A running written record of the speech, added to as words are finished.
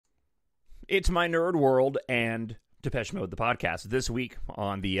It's My Nerd World and Depeche Mode, the podcast. This week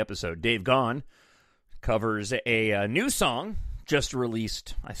on the episode, Dave Gahan covers a new song just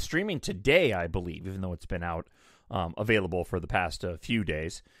released, streaming today, I believe, even though it's been out, available for the past few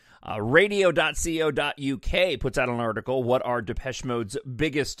days. Radio.co.uk puts out an article, what are Depeche Mode's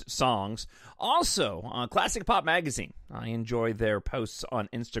biggest songs? Also, Classic Pop Magazine. I enjoy their posts on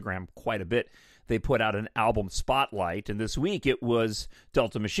Instagram quite a bit. They put out an album spotlight, and this week it was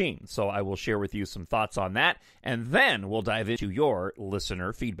Delta Machine. So I will share with you some thoughts on that, and then we'll dive into your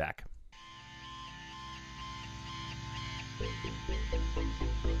listener feedback.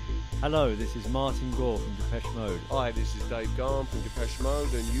 Hello, this is Martin Gore from Depeche Mode. Hi, this is Dave Gahan from Depeche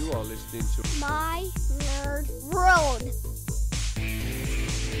Mode, and you are listening to My Nerd World.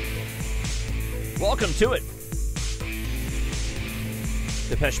 Welcome to it.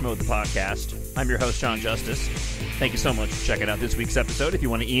 Depeche Mode, the podcast. I'm your host, Jon Justice. Thank you so much for checking out this week's episode. If you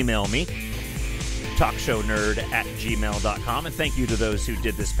want to email me, talkshownerd@gmail.com. And thank you to those who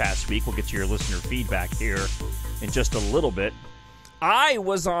did this past week. We'll get to your listener feedback here in just a little bit. I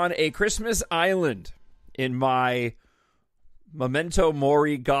was on a Christmas island in my Memento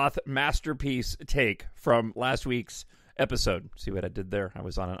Mori Goth masterpiece take from last week's episode. See what I did there? I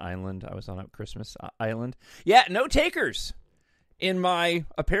was on an island. I was on a Christmas island. Yeah, no takers in my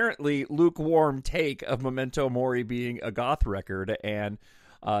apparently lukewarm take of Memento Mori being a goth record and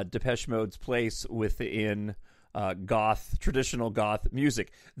Depeche Mode's place within traditional goth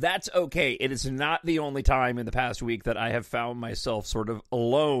music. That's okay. It is not the only time in the past week that I have found myself sort of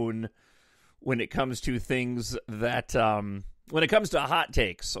alone when it comes to things that, when it comes to hot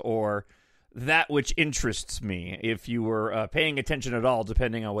takes or that which interests me. If you were paying attention at all,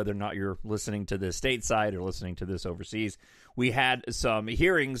 depending on whether or not you're listening to this stateside or listening to this overseas, we had some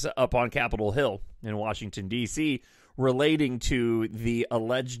hearings up on Capitol Hill in Washington, D.C. relating to the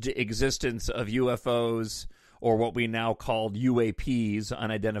alleged existence of UFOs, or what we now call UAPs,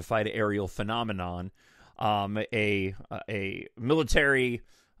 unidentified aerial phenomenon. A military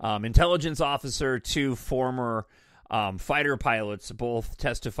intelligence officer, two former fighter pilots, both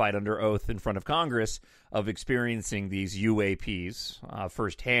testified under oath in front of Congress of experiencing these UAPs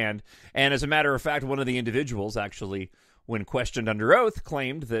firsthand. And as a matter of fact, one of the individuals actually, when questioned under oath,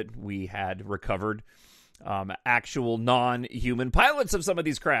 claimed that we had recovered actual non-human pilots of some of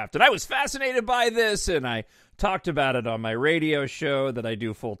these craft. And I was fascinated by this, and I talked about it on my radio show that I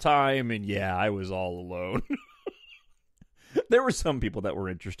do full-time, and yeah, I was all alone. There were some people that were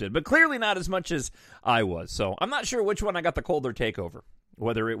interested, but clearly not as much as I was. So I'm not sure which one I got the colder take over,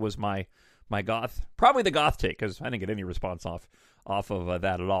 whether it was my goth, probably the goth take, because I didn't get any response off of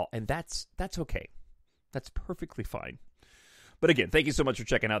that at all. And that's okay. That's perfectly fine. But again, thank you so much for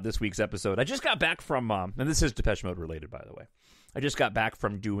checking out this week's episode. I just got back from, and this is Depeche Mode related, by the way. I just got back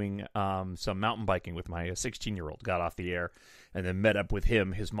from doing some mountain biking with my 16-year-old. Got off the air and then met up with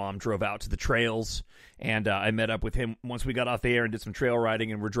him. His mom drove out to the trails, and I met up with him once we got off the air and did some trail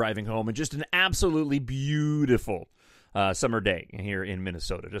riding, and we're driving home. And just an absolutely beautiful summer day here in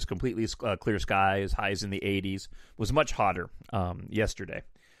Minnesota. Just completely clear skies, highs in the 80s. Was much hotter yesterday.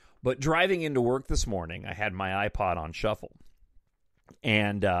 But driving into work this morning, I had my iPod on shuffle.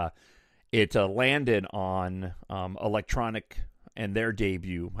 And it landed on Electronic and their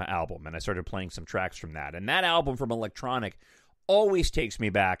debut album, and I started playing some tracks from that. And that album from Electronic always takes me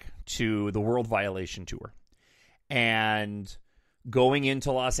back to the World Violation Tour. And going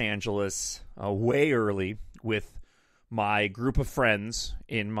into Los Angeles way early with my group of friends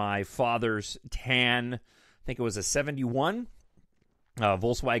in my father's tan, I think it was a 71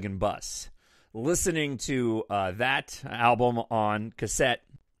 Volkswagen bus, listening to that album on cassette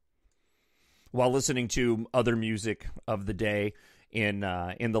while listening to other music of the day in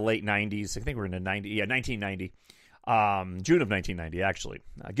the late 90s. I think we're in 1990. June of 1990, actually.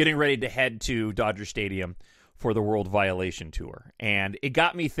 Getting ready to head to Dodger Stadium for the World Violation Tour. And it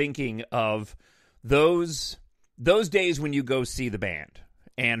got me thinking of those days when you go see the band.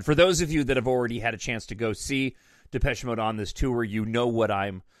 And for those of you that have already had a chance to go see Depeche Mode on this tour, you know what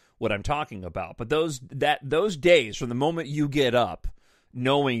I'm talking about. But those days, from the moment you get up,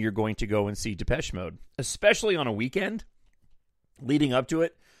 knowing you're going to go and see Depeche Mode, especially on a weekend leading up to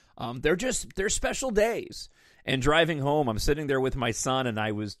it, they're special days. And driving home, I'm sitting there with my son, and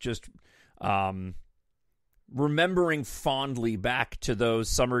I was just remembering fondly back to those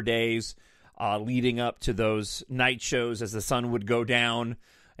summer days leading up to those night shows as the sun would go down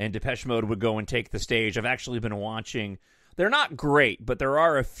and Depeche Mode would go and take the stage. I've actually been watching. They're not great, but there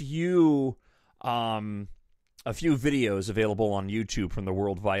are a few videos available on YouTube from the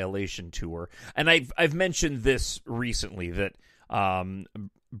World Violation Tour. And I've mentioned this recently, that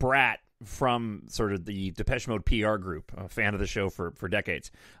Brat from sort of the Depeche Mode PR group, a fan of the show for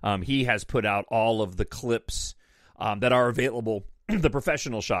decades. He has put out all of the clips that are available, the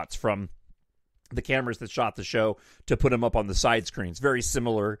professional shots from the cameras that shot the show, to put them up on the side screens. Very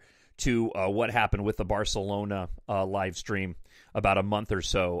similar to what happened with the Barcelona live stream about a month or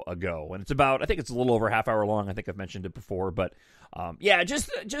so ago. And it's about, I think it's a little over a half hour long. I think I've mentioned it before. But yeah, just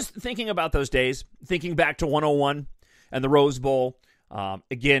thinking about those days, thinking back to 101 and the Rose Bowl.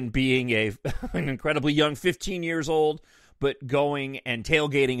 Again, being an incredibly young 15 years old, but going and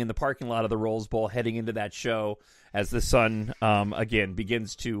tailgating in the parking lot of the Rose Bowl, heading into that show as the sun, again,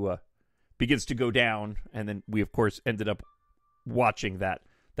 begins to go down. And then we, of course, ended up watching that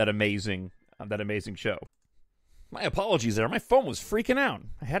amazing show. My apologies there. My phone was freaking out.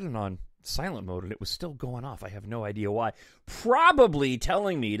 I had it on silent mode and it was still going off. I have no idea why. Probably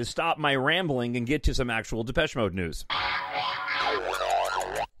telling me to stop my rambling and get to some actual Depeche Mode news.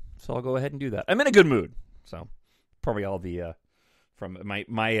 So I'll go ahead and do that. I'm in a good mood. So probably all the from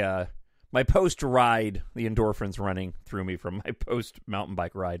my post ride, the endorphins running through me from my post mountain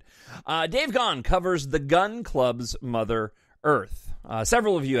bike ride. Dave Gahan covers the Gun Club's Mother Earth.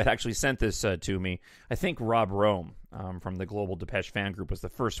 Several of you had actually sent this to me. I think Rob Rome from the Global Depeche fan group was the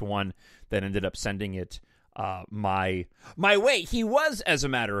first one that ended up sending it my way. He was, as a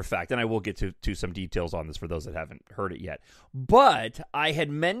matter of fact, and I will get to some details on this for those that haven't heard it yet, but I had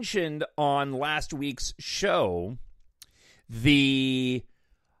mentioned on last week's show the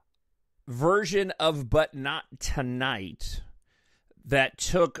version of But Not Tonight that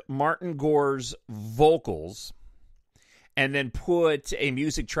took Martin Gore's vocals and then put a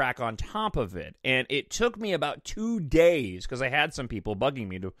music track on top of it. And it took me about 2 days, because I had some people bugging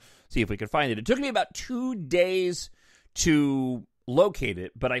me to see if we could find it. It took me about 2 days to locate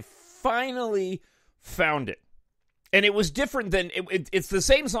it, but I finally found it. And it was different than, it's the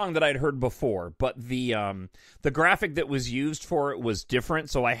same song that I'd heard before, but the graphic that was used for it was different,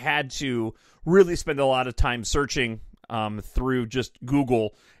 so I had to really spend a lot of time searching through just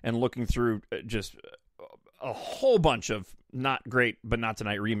Google and looking through just a whole bunch of not great But Not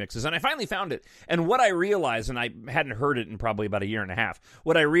Tonight remixes, and I finally found it. And what I realized, and I hadn't heard it in probably about a year and a half,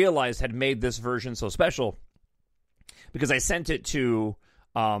 what I realized had made this version so special, because I sent it to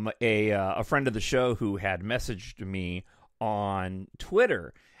a friend of the show who had messaged me on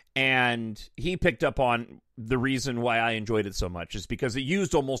Twitter, and he picked up on the reason why I enjoyed it so much is because it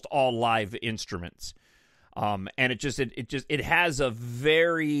used almost all live instruments, and it has a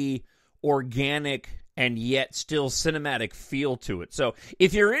very organic and yet still cinematic feel to it. So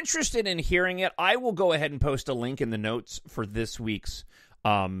if you're interested in hearing it, I will go ahead and post a link in the notes for this week's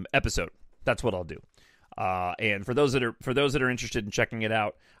episode. That's what I'll do. And for those that are interested in checking it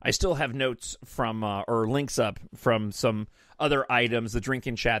out, I still have notes from or links up from some other items. The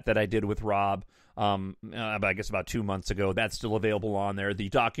drinking chat that I did with Rob, I guess about 2 months ago, that's still available on there. The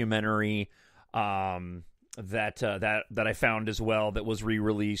documentary that I found as well that was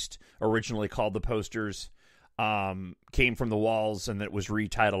re-released, originally called The Posters, came from the walls, and that was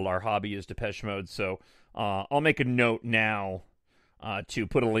retitled Our Hobby is Depeche Mode. So I'll make a note now to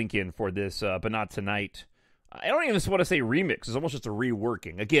put a link in for this, But Not Tonight. I don't even want to say remix. It's almost just a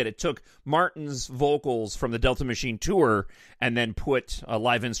reworking. Again, it took Martin's vocals from the Delta Machine tour and then put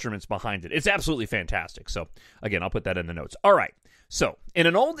live instruments behind it. It's absolutely fantastic. So, again, I'll put that in the notes. All right. So, in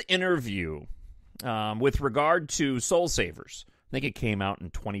an old interview with regard to Soul Savers, I think it came out in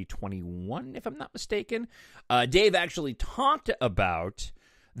 2021, if I'm not mistaken, Dave actually talked about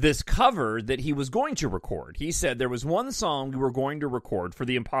this cover that he was going to record. He said there was one song we were going to record for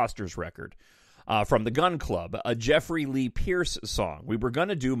the Imposters record from the Gun Club, a Jeffrey Lee Pierce song. We were going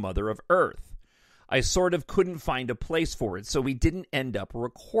to do Mother of Earth. I sort of couldn't find a place for it, so we didn't end up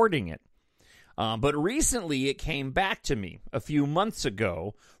recording it. But recently it came back to me a few months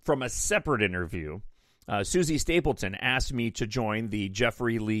ago from a separate interview. Susie Stapleton asked me to join the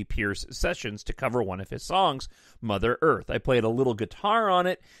Jeffrey Lee Pierce sessions to cover one of his songs, Mother Earth. I played a little guitar on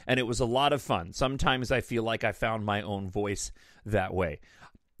it, and it was a lot of fun. Sometimes I feel like I found my own voice that way.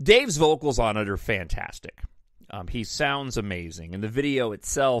 Dave's vocals on it are fantastic. He sounds amazing. And the video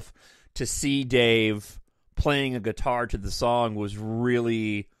itself, to see Dave playing a guitar to the song was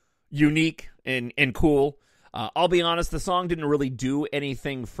really unique and cool. I'll be honest, the song didn't really do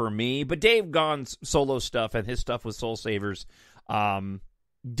anything for me, but Dave Gahan's solo stuff and his stuff with Soul Savers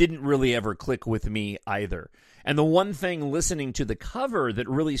didn't really ever click with me either. And the one thing listening to the cover that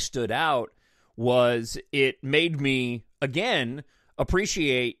really stood out was it made me, again,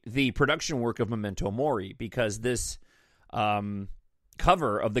 appreciate the production work of Memento Mori, because this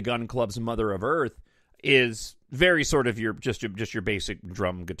cover of the Gun Club's Mother of Earth is very sort of your basic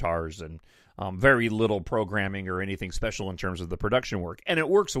drum guitars and very little programming or anything special in terms of the production work. And it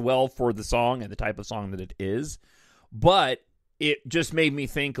works well for the song and the type of song that it is. But it just made me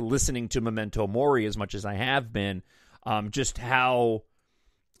think, listening to Memento Mori as much as I have been, just how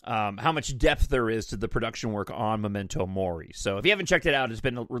much depth there is to the production work on Memento Mori. So if you haven't checked it out, it's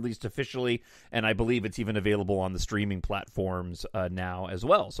been released officially, and I believe it's even available on the streaming platforms now as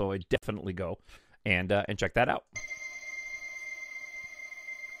well. So I definitely go and check that out.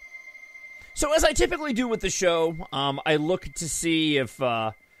 So as I typically do with the show, I look to see if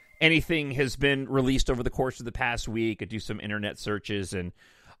anything has been released over the course of the past week. I do some internet searches, and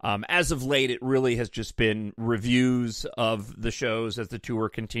as of late, it really has just been reviews of the shows as the tour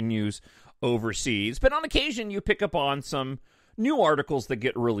continues overseas. But on occasion, you pick up on some new articles that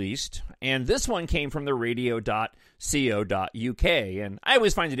get released, and this one came from the radio.co.uk. And I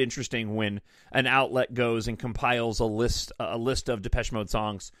always find it interesting when an outlet goes and compiles a list of Depeche Mode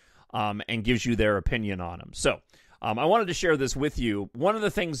songs and gives you their opinion on them. So I wanted to share this with you. One of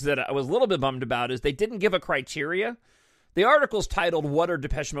the things that I was a little bit bummed about is they didn't give a criteria. The article's titled, "What are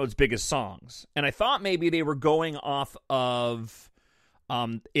Depeche Mode's biggest songs?" And I thought maybe they were going off of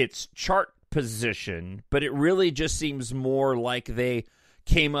its chart position, but it really just seems more like they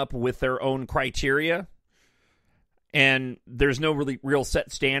came up with their own criteria. And there's no really real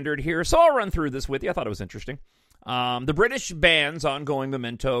set standard here. So I'll run through this with you. I thought it was interesting. The British band's ongoing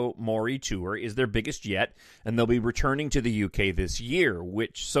Memento Mori tour is their biggest yet, and they'll be returning to the UK this year.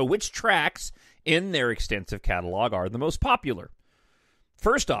 Which tracks in their extensive catalog are the most popular?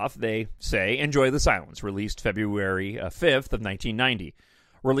 First off, they say Enjoy the Silence, released February 5th of 1990.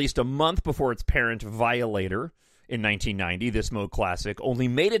 Released a month before its parent Violator in 1990, this Mode classic only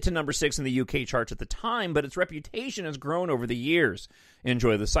made it to number 6 in the UK charts at the time, but its reputation has grown over the years.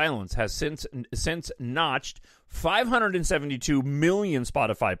 Enjoy the Silence has since notched 572 million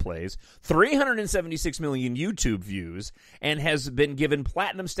Spotify plays, 376 million YouTube views, and has been given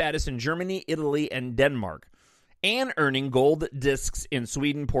platinum status in Germany, Italy, and Denmark, and earning gold discs in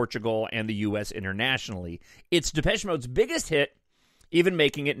Sweden, Portugal, and the US internationally. It's Depeche Mode's biggest hit, even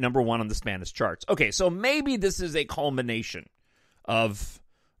making it number 1 on the Spanish charts. Okay, so maybe this is a culmination of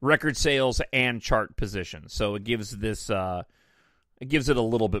record sales and chart position. So it gives this, it gives it a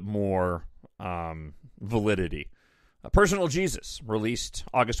little bit more validity. Personal Jesus, released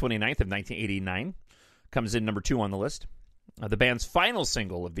August 29th of 1989, comes in number 2 on the list. The band's final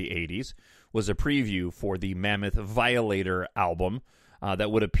single of the 80s was a preview for the Mammoth Violator album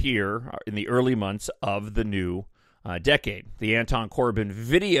that would appear in the early months of the new decade. The Anton Corbijn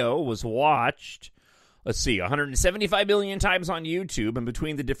video was watched, 175 million times on YouTube, and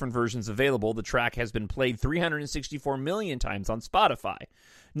between the different versions available, the track has been played 364 million times on Spotify.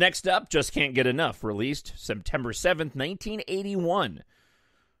 Next up, Just Can't Get Enough, released September 7th, 1981.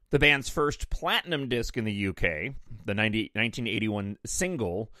 The band's first platinum disc in the UK, the 1981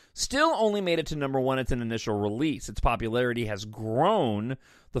 single, still only made it to number 1 at an initial release. Its popularity has grown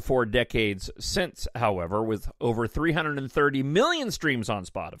the 4 decades since, however, with over 330 million streams on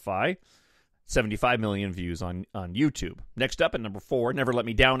Spotify, 75 million views on YouTube. Next up at number 4, Never Let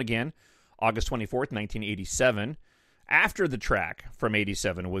Me Down Again, August 24th, 1987. After the track from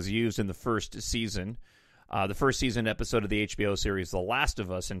 87 was used in the first season episode of the HBO series The Last of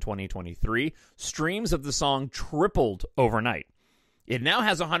Us in 2023, streams of the song tripled overnight. It now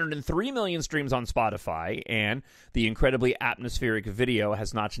has 103 million streams on Spotify, and the incredibly atmospheric video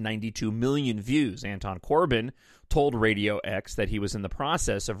has notched 92 million views. Anton Corbijn told Radio X that he was in the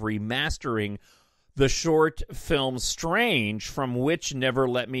process of remastering the short film Strange, from which Never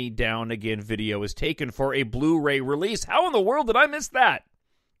Let Me Down Again video is taken for a Blu-ray release. How in the world did I miss that?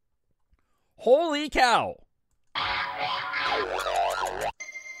 Holy cow.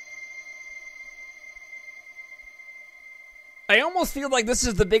 I almost feel like this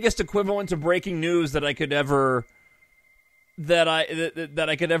is the biggest equivalent to breaking news that I could ever that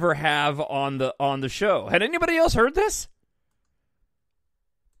I could ever have on the show. Had anybody else heard this?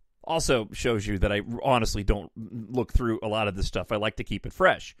 Also shows you that I honestly don't look through a lot of this stuff. I like to keep it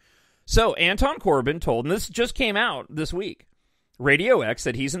fresh. So Anton Corbijn told, and this just came out this week, Radio X,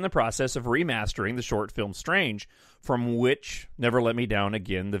 that he's in the process of remastering the short film Strange, from which Never Let Me Down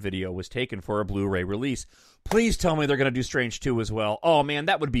Again, the video, was taken for a Blu-ray release. Please tell me they're going to do Strange 2 as well. Oh, man,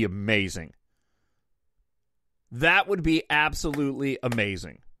 that would be amazing. That would be absolutely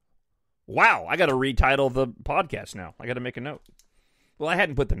amazing. Wow, I got to retitle the podcast now. I got to make a note. Well, I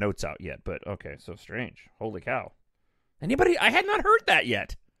hadn't put the notes out yet, but okay, so Strange. Holy cow. Anybody? I had not heard that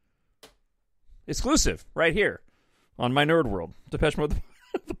yet. Exclusive, right here on my Nerd World. Depeche Mode,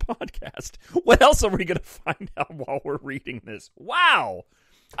 the podcast. What else are we going to find out while we're reading this? Wow.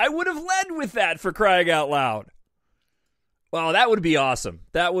 I would have led with that, for crying out loud. Well, that would be awesome.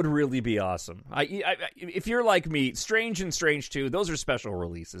 That would really be awesome. If you're like me, Strange and Strange 2, those are special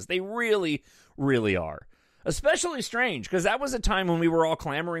releases. They really, really are. Especially Strange, because that was a time when we were all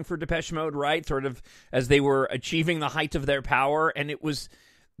clamoring for Depeche Mode, right? Sort of as they were achieving the height of their power. And it was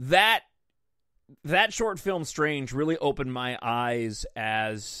that short film, Strange, really opened my eyes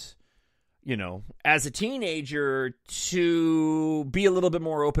as a teenager to be a little bit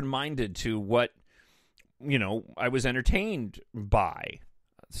more open-minded to what, I was entertained by.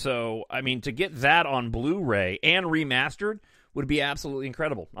 So, I mean, to get that on Blu-ray and remastered would be absolutely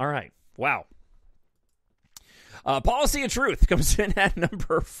incredible. All right. Wow. Policy of Truth comes in at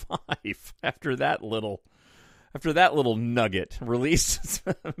number 5 after that little nugget, released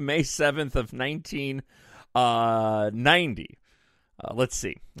May 7th of 1990. Let's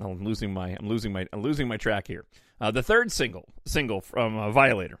see. I'm losing my track here. The third single from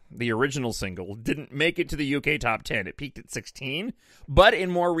Violator, the original single, didn't make it to the UK top 10. It peaked at 16, but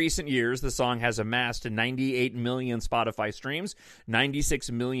in more recent years, the song has amassed 98 million Spotify streams, 96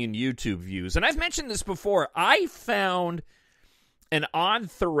 million YouTube views. And I've mentioned this before. I found an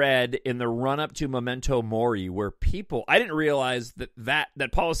odd thread in the run-up to Memento Mori where I didn't realize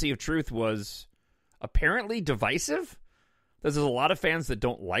that Policy of Truth was apparently divisive. There's a lot of fans that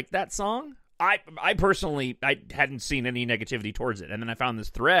don't like that song. I personally, I hadn't seen any negativity towards it. And then I found this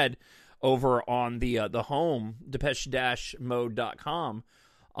thread over on the home, depeche-mode.com,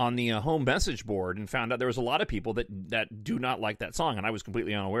 on the home message board, and found out there was a lot of people that do not like that song, and I was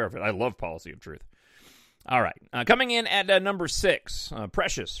completely unaware of it. I love Policy of Truth. All right. Coming in at number 6,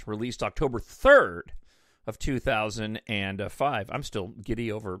 Precious, released October 3rd of 2005. I'm still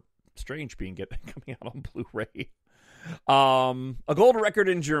giddy over Strange coming out on Blu-ray. A gold record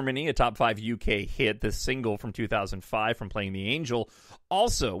in Germany, a top 5 UK hit. This single from 2005 from Playing the Angel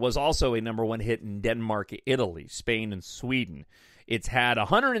was also a number 1 hit in Denmark, Italy, Spain, and Sweden. It's had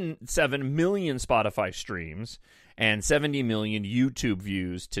 107 million Spotify streams and 70 million YouTube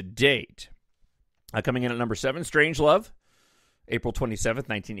views to date. Coming in at number 7, Strangelove, April 27th,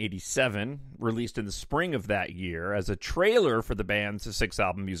 1987, released in the spring of that year as a trailer for the band's 6th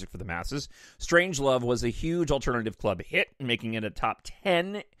album, Music for the Masses. Strangelove was a huge alternative club hit, making it a top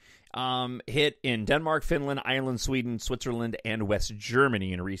 10 hit in Denmark, Finland, Ireland, Sweden, Switzerland, and West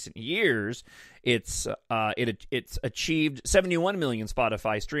Germany in recent years. It's achieved 71 million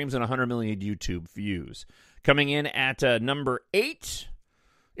Spotify streams and 100 million YouTube views. Coming in at number 8,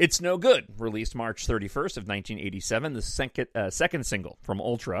 It's No Good, released March 31st of 1987, the second single from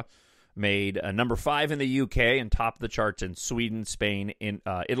Ultra, made number 5 in the UK and topped the charts in Sweden, Spain,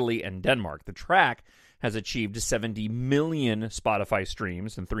 Italy, and Denmark. The track has achieved 70 million Spotify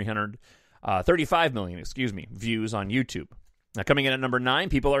streams and 35 million, views on YouTube. Now, coming in at number 9,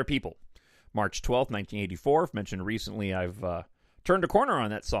 People Are People, March 12th, 1984. I've mentioned recently I've turned a corner on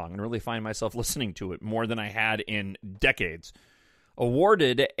that song and really find myself listening to it more than I had in decades.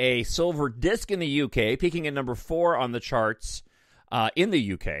 Awarded a silver disc in the UK, peaking at number 4 on the charts in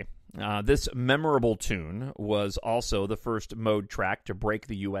the UK. This memorable tune was also the first Mode track to break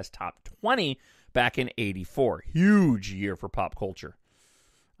the US top 20 back in 84. Huge year for pop culture.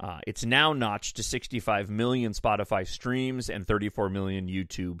 It's now notched to 65 million Spotify streams and 34 million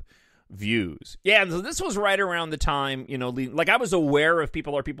YouTube views. Yeah, and so this was right around the time, like I was aware of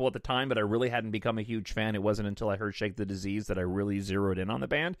People Are People at the time, but I really hadn't become a huge fan. It wasn't until I heard Shake the Disease that I really zeroed in on the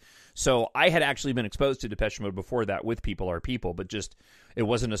band. So I had actually been exposed to Depeche Mode before that with People Are People, but just it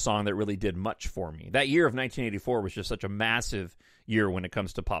wasn't a song that really did much for me. That year of 1984 was just such a massive year when it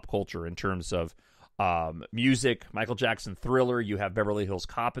comes to pop culture in terms of music. Michael Jackson Thriller, you have Beverly Hills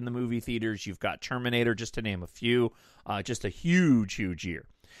Cop in the movie theaters, you've got Terminator, just to name a few. Just a huge year.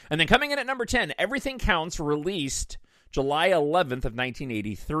 And then coming in at number 10, Everything Counts, released July 11th of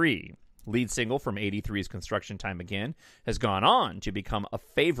 1983. Lead single from 83's Construction Time Again has gone on to become a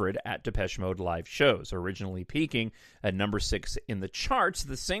favorite at Depeche Mode live shows. Originally peaking at number 6 in the charts,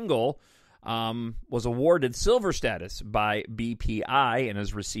 the single was awarded silver status by BPI and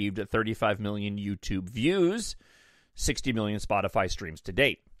has received 35 million YouTube views, 60 million Spotify streams to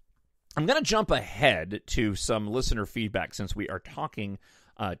date. I'm going to jump ahead to some listener feedback since we are talking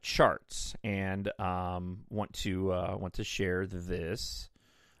charts, and want to share this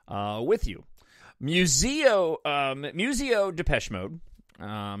with you. Museo Depeche Mode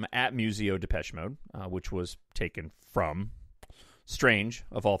at Museo Depeche Mode, which was taken from Strange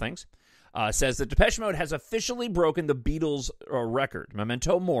of all things, says that Depeche Mode has officially broken the Beatles record.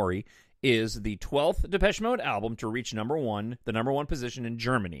 Memento Mori is the 12th Depeche Mode album to reach the number one position in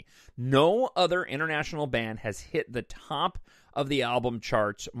Germany. No other international band has hit the top of the album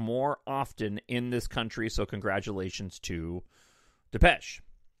charts more often in this country, so congratulations to Depeche.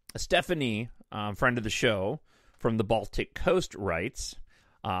 Stephanie, friend of the show from the Baltic Coast, writes,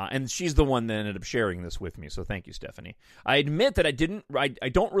 and she's the one that ended up sharing this with me, so thank you, Stephanie. I admit that I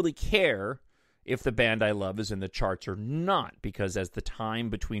don't really care if the band I love is in the charts or not, because as the time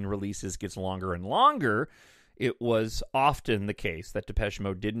between releases gets longer and longer, it was often the case that Depeche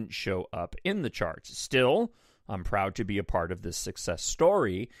Mode didn't show up in the charts. Still, I'm proud to be a part of this success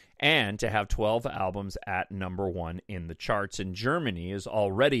story, and to have 12 albums at number one in the charts in Germany is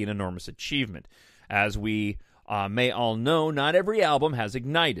already an enormous achievement. As we may all know, not every album has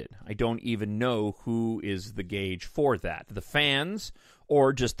ignited. I don't even know who is the gauge for that. The fans,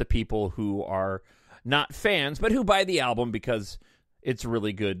 or just the people who are not fans, but who buy the album because it's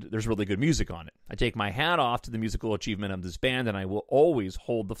really good. There's really good music on it. I take my hat off to the musical achievement of this band, and I will always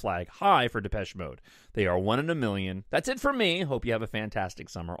hold the flag high for Depeche Mode. They are one in a million. That's it for me. Hope you have a fantastic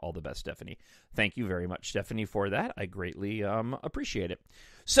summer. All the best, Stephanie. Thank you very much, Stephanie, for that. I greatly appreciate it.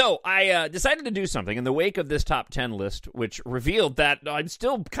 So I decided to do something in the wake of this top 10 list, which revealed that I'm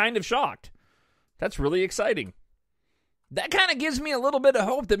still kind of shocked. That's really exciting. That kind of gives me a little bit of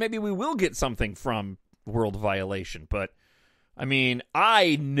hope that maybe we will get something from World Violation. But, I mean,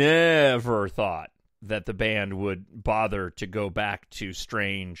 I never thought that the band would bother to go back to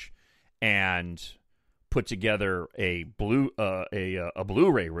Strange and put together a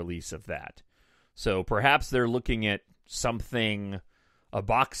Blu-ray release of that. So perhaps they're looking at something, a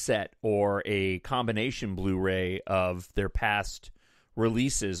box set or a combination Blu-ray of their past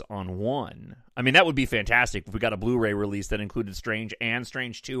releases on one. I mean, that would be fantastic. If we got a Blu-ray release that included Strange and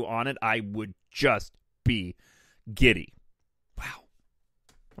Strange 2 on it, I would just be giddy. Wow.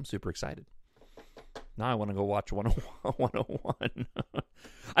 I'm super excited. Now I want to go watch 101.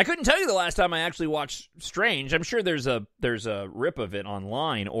 I couldn't tell you the last time I actually watched Strange. I'm sure there's a rip of it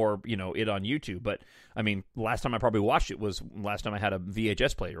online, or it on YouTube. But I mean, last time I probably watched it was last time I had a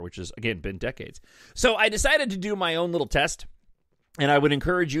VHS player, which has again been decades. So I decided to do my own little test, and I would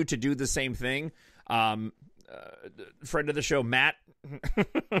encourage you to do the same thing. Friend of the show, Matt,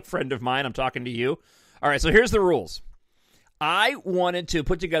 friend of mine, I'm talking to you. All right, so here's the rules. I wanted to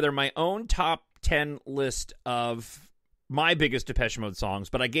put together my own top 10 list of my biggest Depeche Mode songs,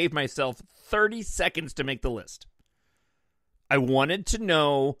 but I gave myself 30 seconds to make the list. I wanted to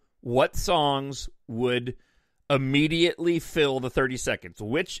know what songs would immediately fill the 30 seconds.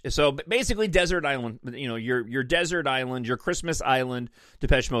 So basically Desert Island, your Desert Island, your Christmas Island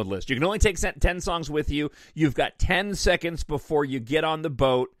Depeche Mode list. You can only take 10 songs with you. You've got 10 seconds before you get on the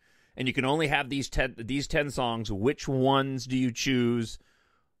boat, and you can only have these 10 songs. Which ones do you choose?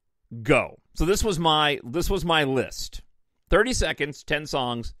 Go. So this was my list. 30 seconds, 10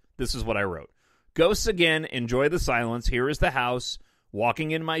 songs. This is what I wrote. Ghosts Again, Enjoy the Silence, Here is the House,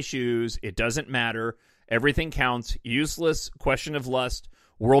 Walking in My Shoes, It Doesn't Matter, Everything Counts, Useless, Question of Lust,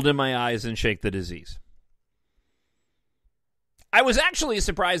 World in My Eyes, and Shake the Disease. I was actually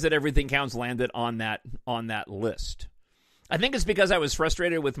surprised that Everything Counts landed on that list. I think it's because I was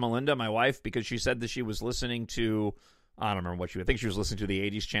frustrated with Melinda, my wife, because she said that she was listening to, I don't remember what I think she was listening to the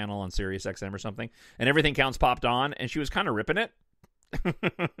 80s channel on Sirius XM or something, and Everything Counts popped on, and she was kind of ripping it.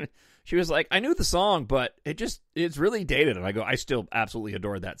 She was like, I knew the song, but it's really dated. And I still absolutely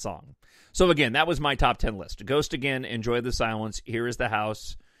adore that song. So again, that was my top 10 list. Ghost Again, Enjoy the Silence, Here is the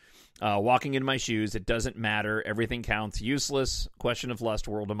House, Walking in My Shoes, It Doesn't Matter, Everything Counts, Useless, Question of Lust,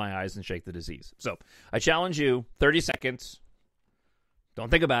 World in My Eyes, and Shake the Disease. So I challenge you, 30 seconds. Don't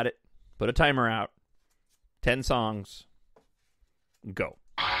think about it. Put a timer out. 10 songs. Go.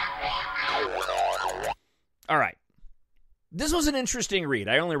 All right. This was an interesting read.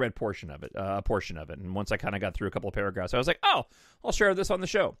 I only read a portion of it. And once I kind of got through a couple of paragraphs, I was like, oh, I'll share this on the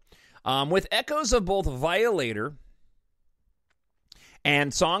show. With echoes of both Violator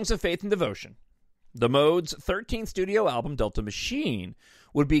and Songs of Faith and Devotion, the Mode's 13th studio album, Delta Machine,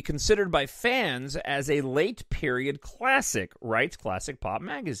 would be considered by fans as a late-period classic, writes Classic Pop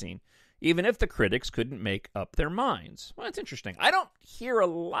Magazine, even if the critics couldn't make up their minds. Well, that's interesting. I don't hear a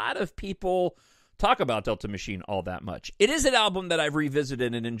lot of people talk about Delta Machine all that much. It is an album that I've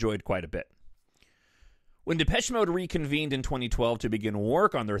revisited and enjoyed quite a bit. When Depeche Mode reconvened in 2012 to begin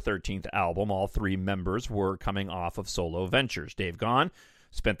work on their 13th album, all three members were coming off of solo ventures. Dave Gahan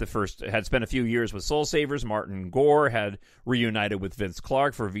had spent a few years with Soul Savers. Martin Gore had reunited with Vince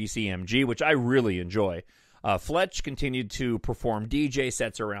Clarke for VCMG, which I really enjoy. Fletch continued to perform DJ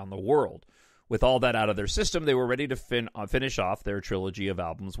sets around the world. With all that out of their system, they were ready to finish off their trilogy of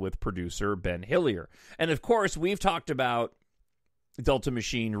albums with producer Ben Hillier. And of course, we've talked about Delta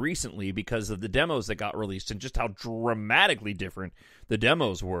Machine recently because of the demos that got released and just how dramatically different the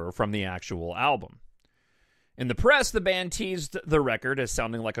demos were from the actual album. In the press, the band teased the record as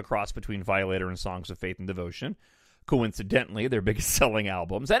sounding like a cross between Violator and Songs of Faith and Devotion. Coincidentally, their biggest selling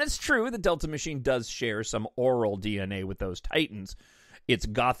albums. And it's true that Delta Machine does share some oral DNA with those titans. It's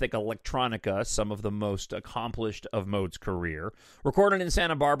gothic electronica, some of the most accomplished of Mode's career. Recorded in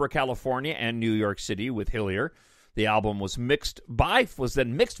Santa Barbara, California, and New York City with Hillier, the album was then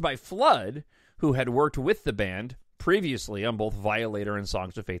mixed by Flood, who had worked with the band previously on both Violator and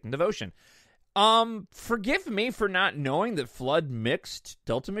Songs of Faith and Devotion. Forgive me for not knowing that Flood mixed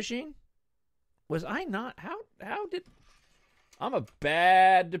Delta Machine. Was I not? How did? I'm a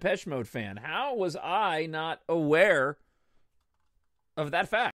bad Depeche Mode fan. How was I not aware of that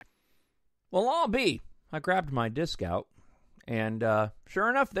fact? Well, I'll be. I grabbed my disc out, and sure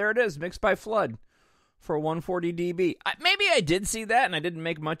enough, there it is, mixed by Flood for 140 dB. Maybe I did see that, and I didn't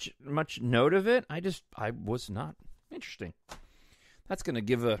make much note of it. I was not. Interesting. That's going to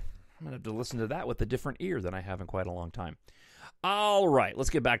give I'm going to have to listen to that with a different ear than I have in quite a long time. All right, let's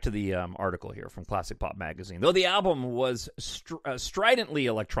get back to the article here from Classic Pop Magazine. Though the album was stridently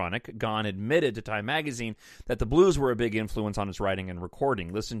electronic, Gahan admitted to Time Magazine that the blues were a big influence on his writing and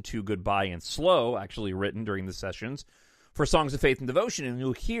recording. Listen to Goodbye and Slow, actually written during the sessions for Songs of Faith and Devotion, and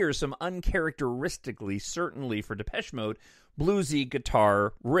you'll hear some uncharacteristically, certainly for Depeche Mode, bluesy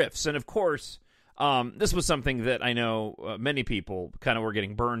guitar riffs. And of course, this was something that I know many people kind of were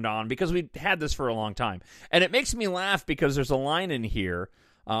getting burned on because we had this for a long time. And it makes me laugh because there's a line in here.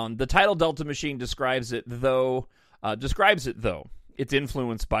 The title Delta Machine describes it though. It's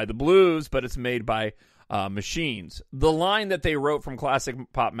influenced by the blues, but it's made by machines. The line that they wrote from Classic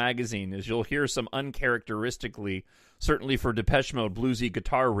Pop Magazine is, you'll hear some uncharacteristically, certainly for Depeche Mode, bluesy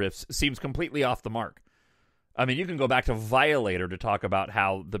guitar riffs, seems completely off the mark. I mean, you can go back to Violator to talk about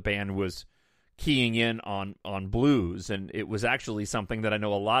how the band was keying in on blues, and it was actually something that I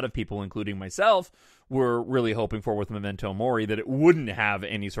know a lot of people, including myself, were really hoping for with Memento Mori, that it wouldn't have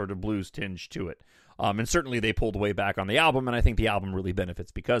any sort of blues tinge to it. And certainly they pulled way back on the album, and I think the album really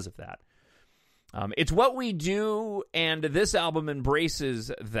benefits because of that. It's what we do, and this album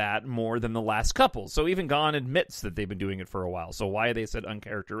embraces that more than the last couple. So even Gahan admits that they've been doing it for a while. So why they said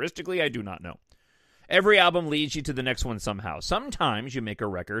uncharacteristically, I do not know. Every album leads you to the next one somehow. Sometimes you make a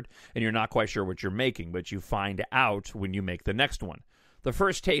record and you're not quite sure what you're making, but you find out when you make the next one. The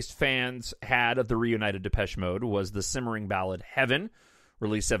first taste fans had of the reunited Depeche Mode was the simmering ballad Heaven,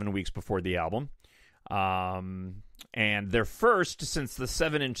 released 7 weeks before the album. And their first since the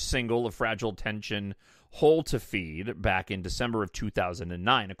 7-inch single of Fragile Tension, Hole to Feed, back in December of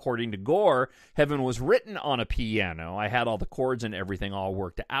 2009. According to Gore, Heaven was written on a piano. I had all the chords and everything all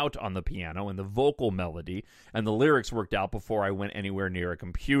worked out on the piano, and the vocal melody and the lyrics worked out before I went anywhere near a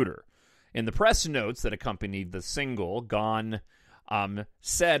computer. In the press notes that accompanied the single, Gahan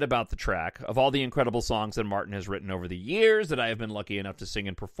said about the track, of all the incredible songs that Martin has written over the years that I have been lucky enough to sing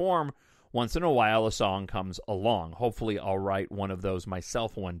and perform, once in a while a song comes along. Hopefully I'll write one of those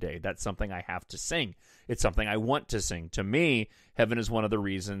myself one day. That's something I have to sing. It's something I want to sing. To me, Heaven is one of the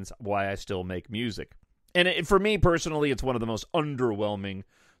reasons why I still make music. And for me personally, it's one of the most underwhelming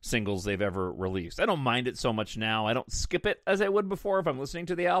singles they've ever released. I don't mind it so much now. I don't skip it as I would before if I'm listening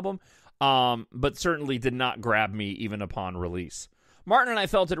to the album, but certainly did not grab me even upon release. Martin and I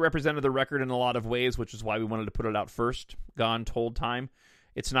felt it represented the record in a lot of ways, which is why we wanted to put it out first. Gahan told Time.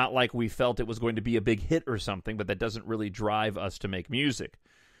 It's not like we felt it was going to be a big hit or something, but that doesn't really drive us to make music.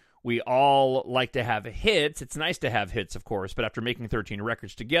 We all like to have hits. It's nice to have hits, of course, but after making 13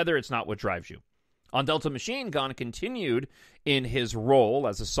 records together, it's not what drives you. On Delta Machine, Gahan continued in his role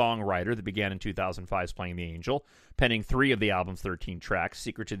as a songwriter that began in 2005's Playing the Angel, penning 3 of the album's 13 tracks,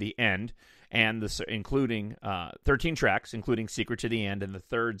 Secret to the End, and including 13 tracks, including Secret to the End, and the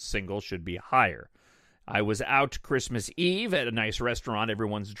third single, Should Be Higher. I was out Christmas Eve at a nice restaurant.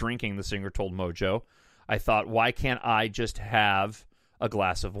 Everyone's drinking, the singer told Mojo. I thought, why can't I just have a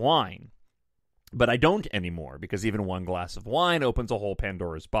glass of wine? But I don't anymore, because even one glass of wine opens a whole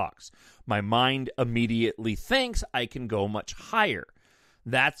Pandora's box. My mind immediately thinks I can go much higher.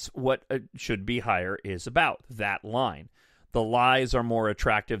 That's what Should Be Higher is about, that line. The lies are more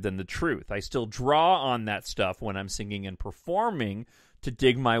attractive than the truth. I still draw on that stuff when I'm singing and performing to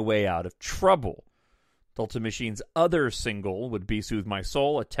dig my way out of trouble. Delta Machine's other single would be Soothe My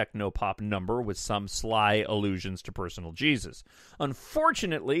Soul, a techno-pop number with some sly allusions to personal Jesus.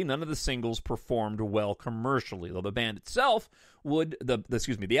 Unfortunately, none of the singles performed well commercially, though the band itself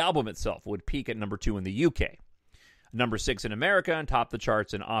the album itself would peak at number 2 in the UK, number 6 in America, and top the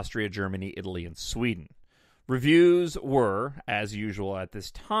charts in Austria, Germany, Italy, and Sweden. Reviews were, as usual at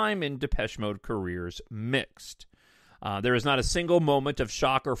this time in Depeche Mode careers, mixed. There is not a single moment of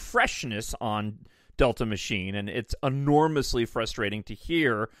shock or freshness on Delta Machine, and it's enormously frustrating to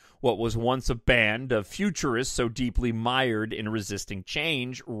hear what was once a band of futurists so deeply mired in resisting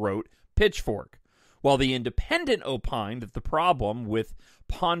change, wrote Pitchfork. While The Independent opined that the problem with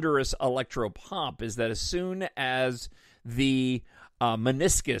ponderous electropop is that as soon as the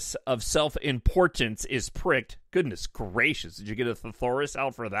meniscus of self-importance is pricked, goodness gracious, did you get a thesaurus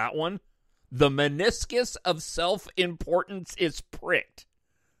out for that one? The meniscus of self-importance is pricked.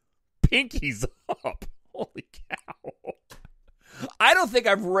 Pinkies up. Holy cow. I don't think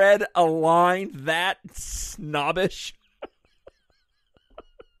I've read a line that snobbish.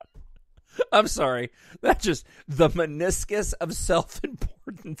 I'm sorry. That just, the meniscus of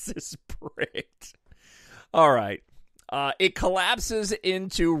self-importance is pricked. All right. It collapses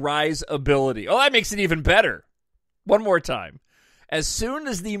into risability. Oh, that makes it even better. One more time. As soon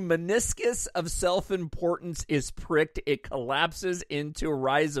as the meniscus of self-importance is pricked, it collapses into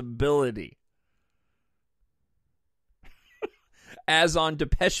risability. As on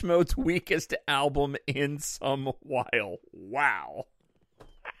Depeche Mode's weakest album in some while. Wow.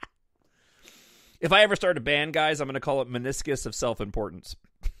 If I ever start a band, guys, I'm going to call it Meniscus of Self-Importance.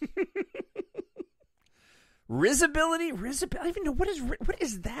 Risibility? I don't even know. What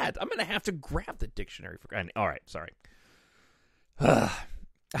is that? I'm going to have to grab the dictionary. All right, sorry.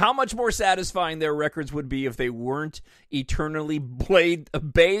 How much more satisfying their records would be if they weren't eternally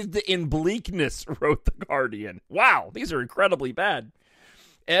bathed in bleakness, wrote The Guardian. Wow, these are incredibly bad.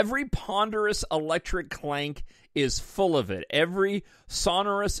 Every ponderous electric clank is full of it. Every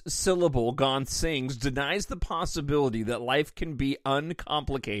sonorous syllable Gahan sings denies the possibility that life can be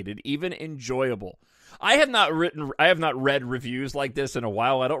uncomplicated, even enjoyable. I have not read reviews like this in a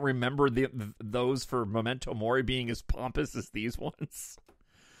while. I don't remember those for Memento Mori being as pompous as these ones.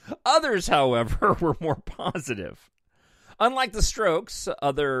 Others, however, were more positive. Unlike the Strokes,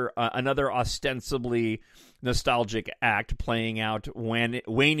 another ostensibly nostalgic act playing out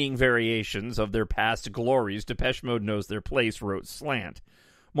waning variations of their past glories, Depeche Mode knows their place, wrote Slant.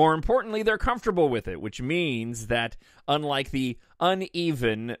 More importantly, they're comfortable with it, which means that unlike the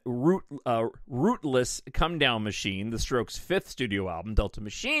uneven, rootless come-down machine, the Strokes' fifth studio album, Delta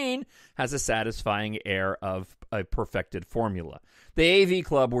Machine, has a satisfying air of a perfected formula. The AV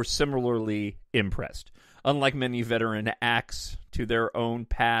Club were similarly impressed. Unlike many veteran acts to their own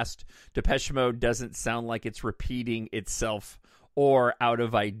past, Depeche Mode doesn't sound like it's repeating itself or out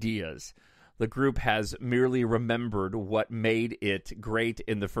of ideas. The group has merely remembered what made it great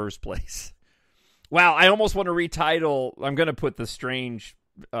in the first place. Wow, I almost want to retitle. I'm going to put the Strange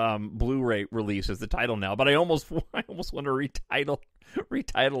Blu-ray release as the title now, but I almost want to retitle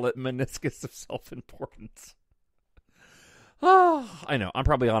it Meniscus of Self-Importance. Oh, I know. I'm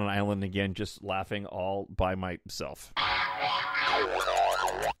probably on an island again, just laughing all by myself. All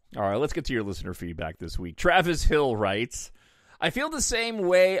right, let's get to your listener feedback this week. Travis Hill writes, I feel the same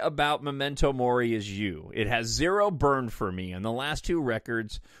way about Memento Mori as you. It has zero burn for me, and the last two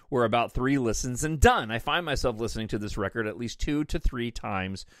records were about 3 listens and done. I find myself listening to this record at least 2 to 3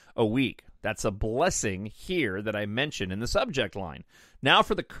 times a week. That's a blessing here that I mentioned in the subject line. Now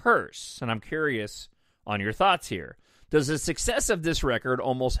for the curse, and I'm curious on your thoughts here. Does the success of this record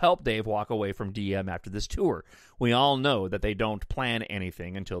almost help Dave walk away from DM after this tour? We all know that they don't plan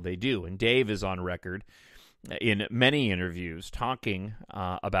anything until they do, and Dave is on record in many interviews talking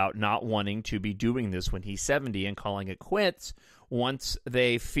about not wanting to be doing this when he's 70 and calling it quits once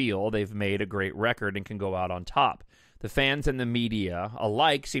they feel they've made a great record and can go out on top. The fans and the media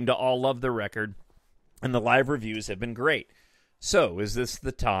alike seem to all love the record, and the live reviews have been great. So, is this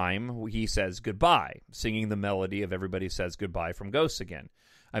the time he says goodbye, singing the melody of Everybody Says Goodbye from Ghosts again?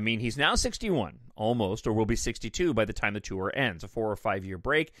 I mean, he's now 61, almost, or will be 62 by the time the tour ends. A 4 or 5 year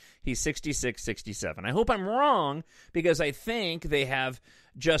break, he's 66, 67. I hope I'm wrong, because I think they have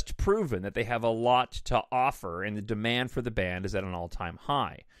just proven that they have a lot to offer, and the demand for the band is at an all-time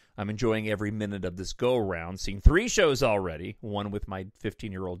high. I'm enjoying every minute of this go-around, seeing 3 shows already, one with my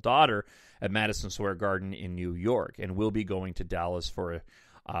 15-year-old daughter at Madison Square Garden in New York, and we'll be going to Dallas for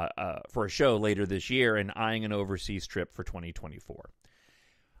a show later this year and eyeing an overseas trip for 2024.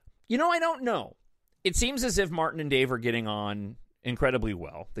 You know, I don't know. It seems as if Martin and Dave are getting on incredibly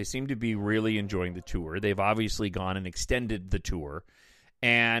well. They seem to be really enjoying the tour. They've obviously gone and extended the tour.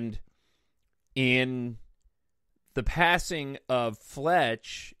 And in the passing of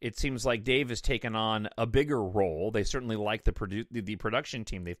Fletch, it seems like Dave has taken on a bigger role. They certainly like the production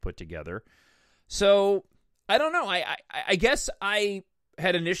team they've put together. So, I don't know. I guess I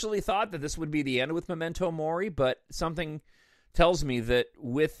had initially thought that this would be the end with Memento Mori, but something tells me that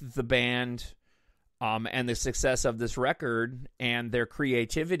with the band and the success of this record and their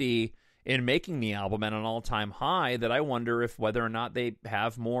creativity in making the album at an all-time high, that I wonder if whether or not they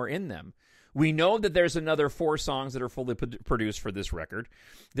have more in them. We know that there's another 4 songs that are fully produced for this record.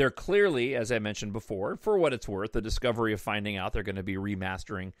 They're clearly, as I mentioned before, for what it's worth, the discovery of finding out they're going to be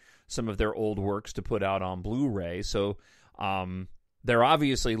remastering some of their old works to put out on Blu-ray. So they're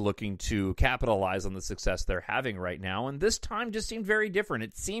obviously looking to capitalize on the success they're having right now. And this time just seemed very different.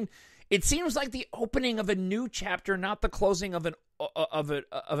 It seems like the opening of a new chapter, not the closing of an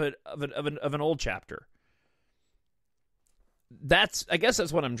old chapter. I guess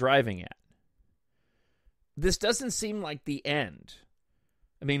that's what I'm driving at. This doesn't seem like the end.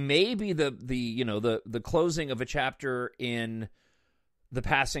 I mean, maybe the closing of a chapter in the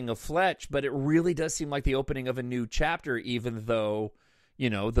passing of Fletch, but it really does seem like the opening of a new chapter, even though,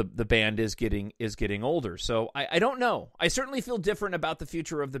 the band is getting older. So I don't know. I certainly feel different about the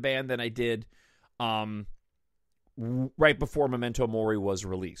future of the band than I did right before Memento Mori was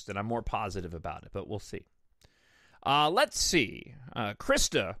released, and I'm more positive about it, but we'll see. Let's see.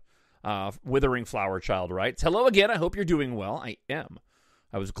 Krista, Withering Flower Child, writes, "Hello again, I hope you're doing well." I am.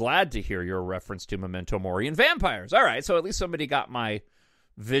 I was glad to hear your reference to Memento Mori and vampires. All right, so at least somebody got my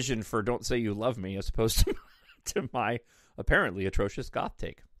vision for Don't Say You Love Me as opposed to my apparently atrocious goth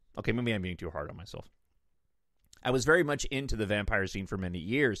take. Okay, maybe I'm being too hard on myself. I was very much into the vampire scene for many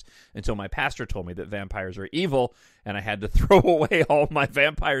years until my pastor told me that vampires are evil, and I had to throw away all my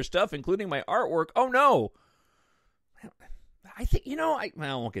vampire stuff, including my artwork. Oh, no. I think, I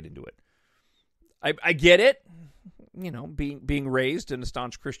won't get into it. I get it, being raised in a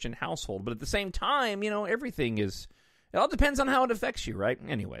staunch Christian household, but at the same time, everything is, it all depends on how it affects you, right?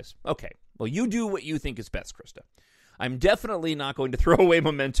 Anyways, okay. Well, you do what you think is best, Krista. I'm definitely not going to throw away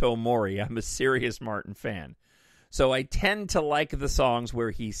Memento Mori. I'm a serious Martin fan. So I tend to like the songs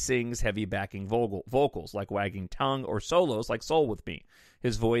where he sings heavy backing vocals, like Wagging Tongue, or solos like Soul With Me.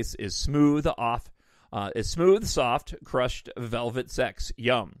 His voice is smooth, soft, crushed velvet sex.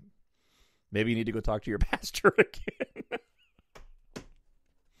 Yum. Maybe you need to go talk to your pastor again.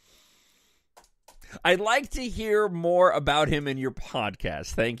 I'd like to hear more about him in your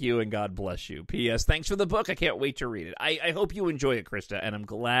podcast. Thank you, and God bless you. P.S. Thanks for the book. I can't wait to read it. I hope you enjoy it, Krista, and I'm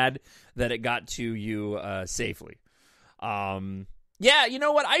glad that it got to you safely. Yeah, you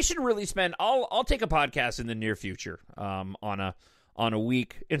know what? I should really spend. I'll take a podcast in the near future on a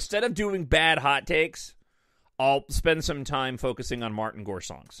week. Instead of doing bad hot takes, I'll spend some time focusing on Martin Gore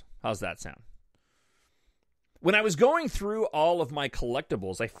songs. How's that sound? When I was going through all of my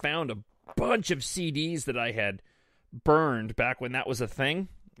collectibles, I found a bunch of CDs that I had burned back when that was a thing,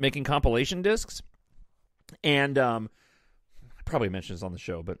 making compilation discs. And I probably mentioned this on the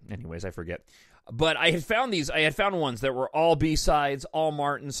show, but anyways, I forget. But I had found these. I had found ones that were all B-sides, all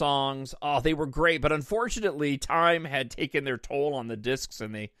Martin songs. Oh, they were great. But unfortunately, time had taken their toll on the discs,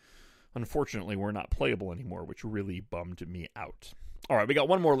 and they unfortunately were not playable anymore, which really bummed me out. All right, we got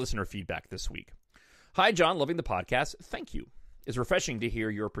one more listener feedback this week. Hi, John. Loving the podcast. Thank you. It's refreshing to hear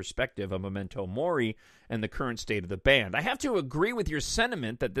your perspective on Memento Mori and the current state of the band. I have to agree with your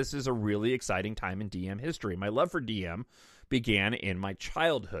sentiment that this is a really exciting time in DM history. My love for DM began in my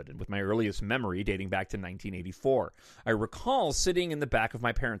childhood, and with my earliest memory dating back to 1984. I recall sitting in the back of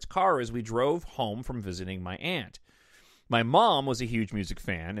my parents' car as we drove home from visiting my aunt. My mom was a huge music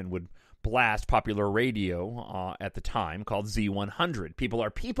fan and would blast popular radio at the time called Z100. People Are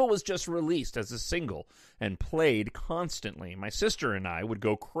People was just released as a single and played constantly. My sister and I would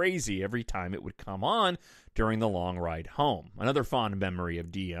go crazy every time it would come on during the long ride home. Another fond memory of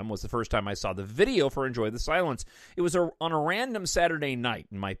DM was the first time I saw the video for Enjoy the Silence. It was on a random Saturday night,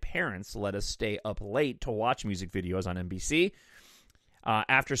 and my parents let us stay up late to watch music videos on NBC.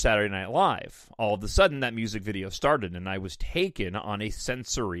 After Saturday Night Live. All of a sudden, that music video started, and I was taken on a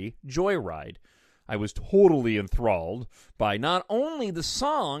sensory joyride. I was totally enthralled by not only the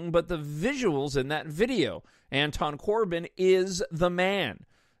song, but the visuals in that video. Anton Corbijn is the man.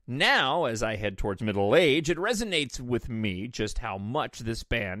 Now, as I head towards middle age, it resonates with me just how much this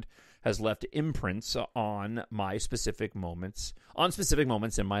band has left imprints on specific moments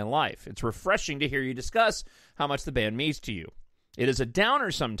in my life. It's refreshing to hear you discuss how much the band means to you. It is a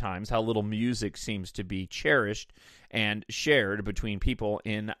downer sometimes how little music seems to be cherished and shared between people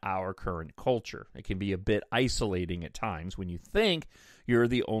in our current culture. It can be a bit isolating at times when you think you're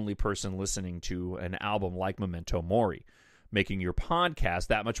the only person listening to an album like Memento Mori, making your podcast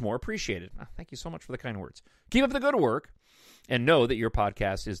that much more appreciated. Thank you so much for the kind words. Keep up the good work, and know that your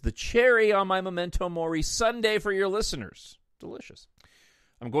podcast is the cherry on my Memento Mori sundae for your listeners. Delicious.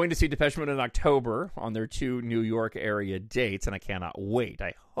 I'm going to see Depeche Mode in October on their 2 New York area dates, and I cannot wait.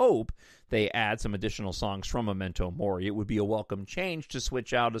 I hope they add some additional songs from Memento Mori. It would be a welcome change to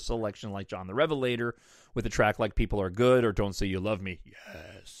switch out a selection like John the Revelator with a track like People Are Good or Don't Say You Love Me.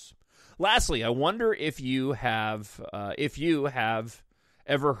 Yes. Lastly, I wonder if you have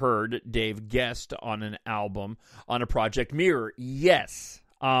ever heard Dave guest on an album on a Project Mirror. Yes.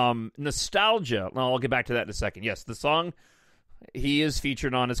 Nostalgia. Well, I'll get back to that in a second. Yes, the song he is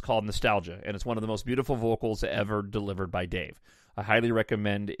featured on is called Nostalgia, and it's one of the most beautiful vocals ever delivered by Dave. I highly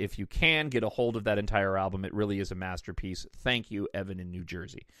recommend, if you can, get a hold of that entire album. It really is a masterpiece. Thank you, Evan in New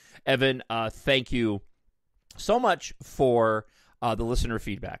Jersey. Evan, thank you so much for the listener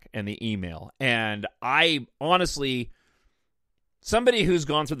feedback and the email. And I honestly, somebody who's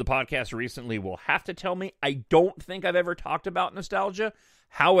gone through the podcast recently will have to tell me. I don't think I've ever talked about Nostalgia.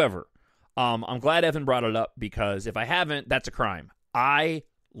 However, I'm glad Evan brought it up, because if I haven't, that's a crime. I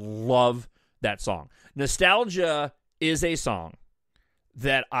love that song. Nostalgia is a song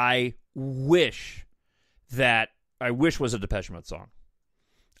that I wish was a Depeche Mode song.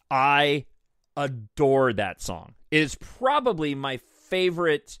 I adore that song. It is probably my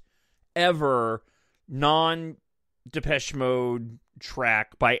favorite ever non-Depeche Mode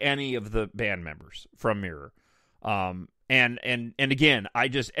track by any of the band members from Mirror. And again, I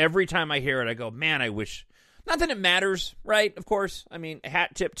just, every time I hear it, I go, man, I wish, not that it matters, right? Of course. I mean,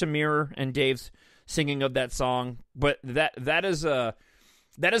 hat tip to Mirror and Dave's singing of that song, but that is a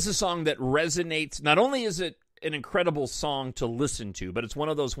song that resonates. Not only is it an incredible song to listen to, but it's one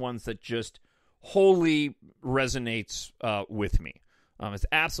of those ones that just wholly resonates with me. It's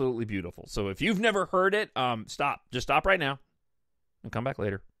absolutely beautiful. So if you've never heard it, just stop right now and come back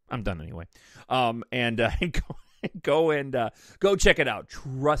later. I'm done anyway. Go check it out.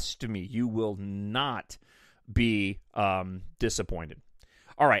 Trust me, you will not be disappointed.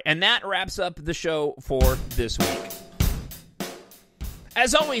 All right, and that wraps up the show for this week.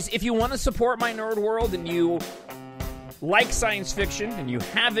 As always, if you want to support my nerd world and you like science fiction and you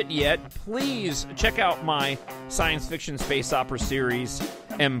haven't yet, please check out my science fiction space opera series,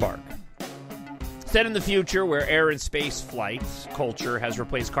 EMBARK. Set in the future, where air and space flight culture has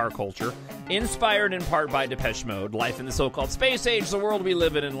replaced car culture, inspired in part by Depeche Mode, life in the so-called space age, the world we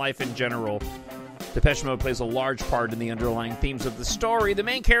live in, and life in general, Depeche Mode plays a large part in the underlying themes of the story. The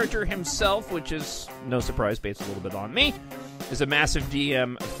main character himself, which is, no surprise, based a little bit on me, is a massive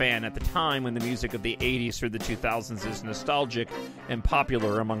DM fan at the time when the music of the 80s through the 2000s is nostalgic and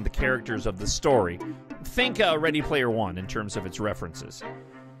popular among the characters of the story. Think Ready Player One in terms of its references.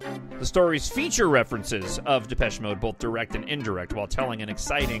 The stories feature references of Depeche Mode, both direct and indirect, while telling an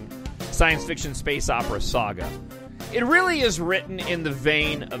exciting science fiction space opera saga. It really is written in the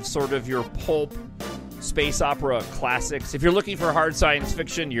vein of sort of your pulp space opera classics. If you're looking for hard science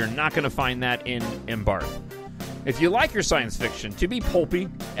fiction, you're not going to find that in EMBARK. If you like your science fiction to be pulpy,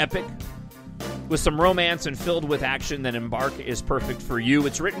 epic, with some romance and filled with action, then EMBARK is perfect for you.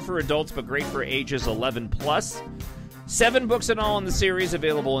 It's written for adults, but great for ages 11 plus. 7 books in all in the series,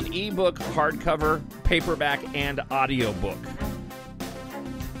 available in ebook, hardcover, paperback, and audiobook.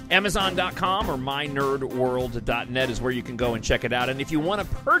 Amazon.com or mynerdworld.net is where you can go and check it out. And if you want to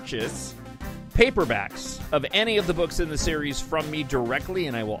purchase paperbacks of any of the books in the series from me directly,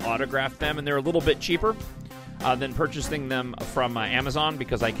 and I will autograph them, and they're a little bit cheaper than purchasing them from Amazon,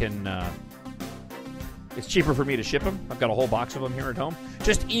 because I can... it's cheaper for me to ship them. I've got a whole box of them here at home.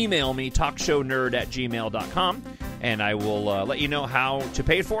 Just email me, talkshownerd@gmail.com, and I will let you know how to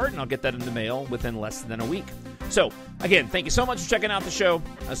pay for it, and I'll get that in the mail within less than a week. So, again, thank you so much for checking out the show.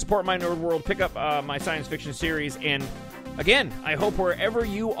 Support my nerd world. Pick up my science fiction series. And, again, I hope wherever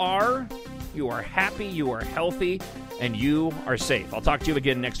you are happy, you are healthy, and you are safe. I'll talk to you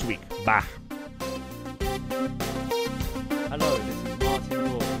again next week. Bye.